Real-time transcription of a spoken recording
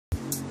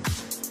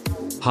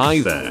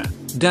Hi there,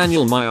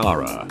 Daniel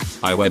Miara,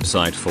 I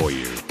website for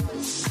you.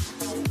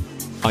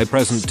 I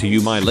present to you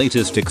my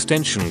latest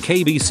extension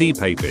KBC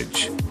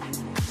Paypage.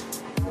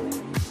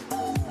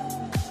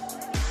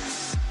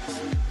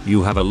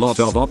 You have a lot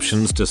of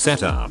options to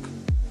set up.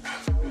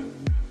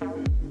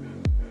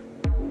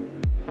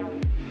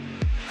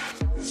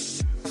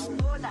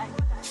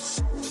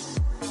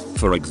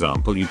 For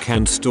example, you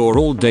can store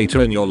all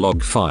data in your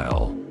log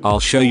file. I'll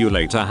show you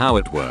later how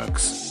it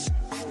works.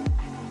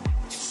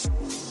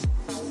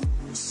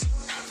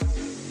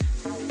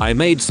 I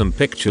made some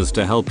pictures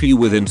to help you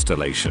with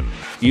installation.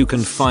 You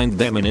can find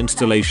them in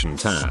Installation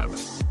tab.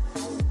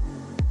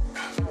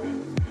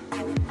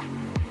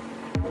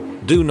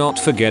 Do not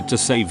forget to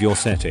save your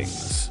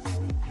settings.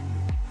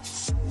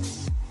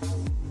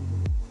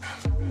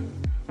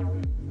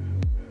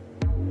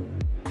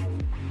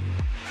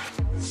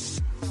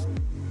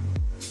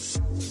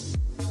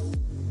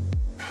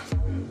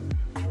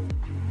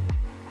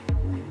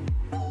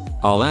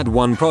 I'll add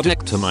one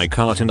product to my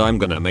cart and I'm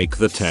gonna make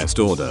the test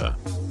order.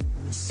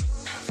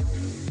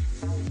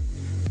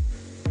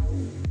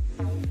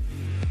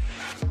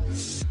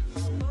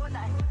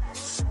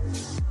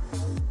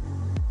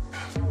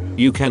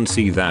 You can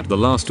see that the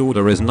last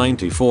order is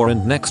 94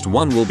 and next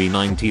one will be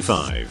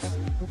 95.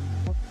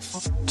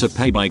 To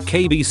pay by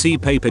KBC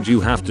Paypage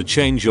you have to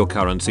change your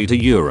currency to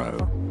euro.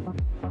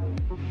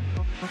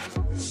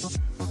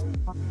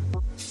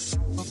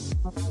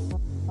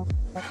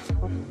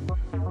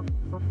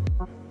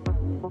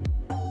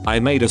 I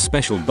made a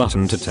special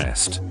button to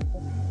test.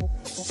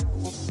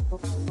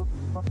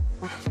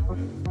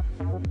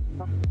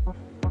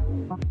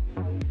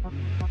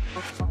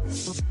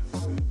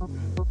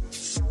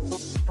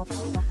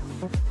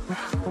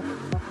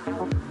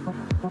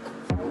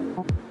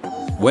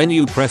 When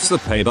you press the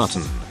pay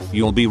button,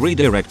 you'll be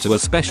redirected to a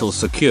special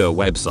secure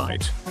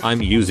website.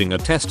 I'm using a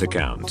test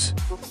account.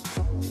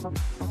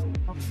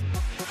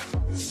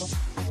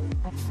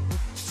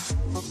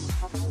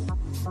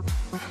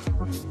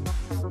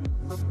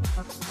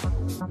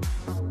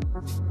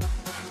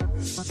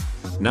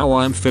 Now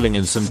I'm filling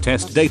in some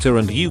test data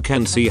and you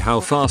can see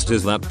how fast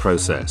is that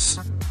process.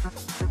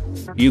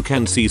 You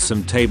can see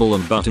some table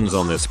and buttons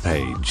on this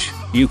page.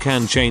 You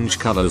can change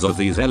colors of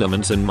these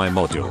elements in my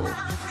module.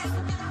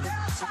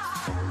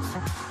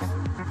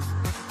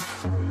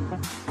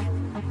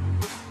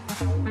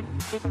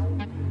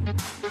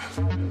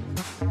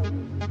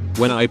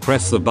 When I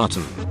press the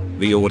button,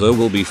 the order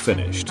will be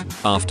finished.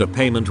 After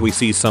payment we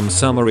see some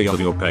summary of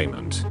your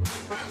payment.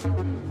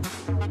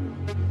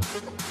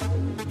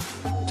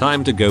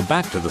 Time to go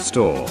back to the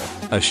store.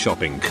 A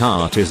shopping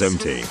cart is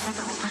empty.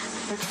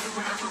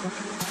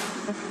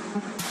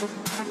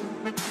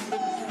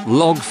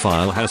 Log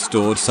file has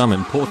stored some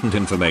important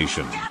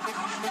information.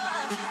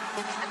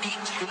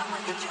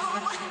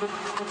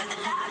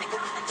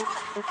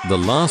 The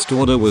last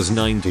order was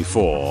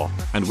 94,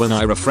 and when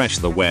I refresh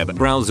the web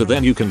browser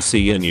then you can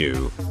see a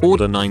new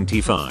order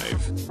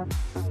 95.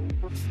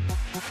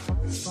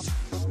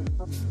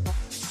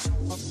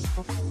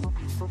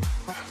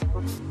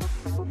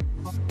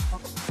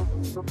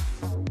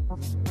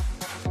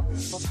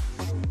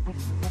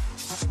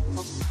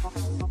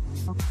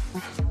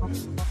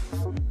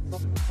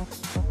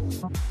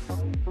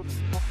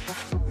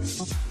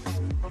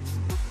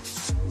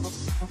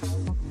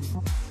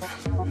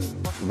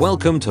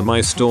 Welcome to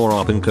my store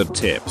Opencart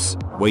tips,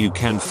 where you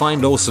can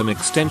find awesome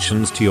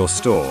extensions to your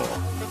store.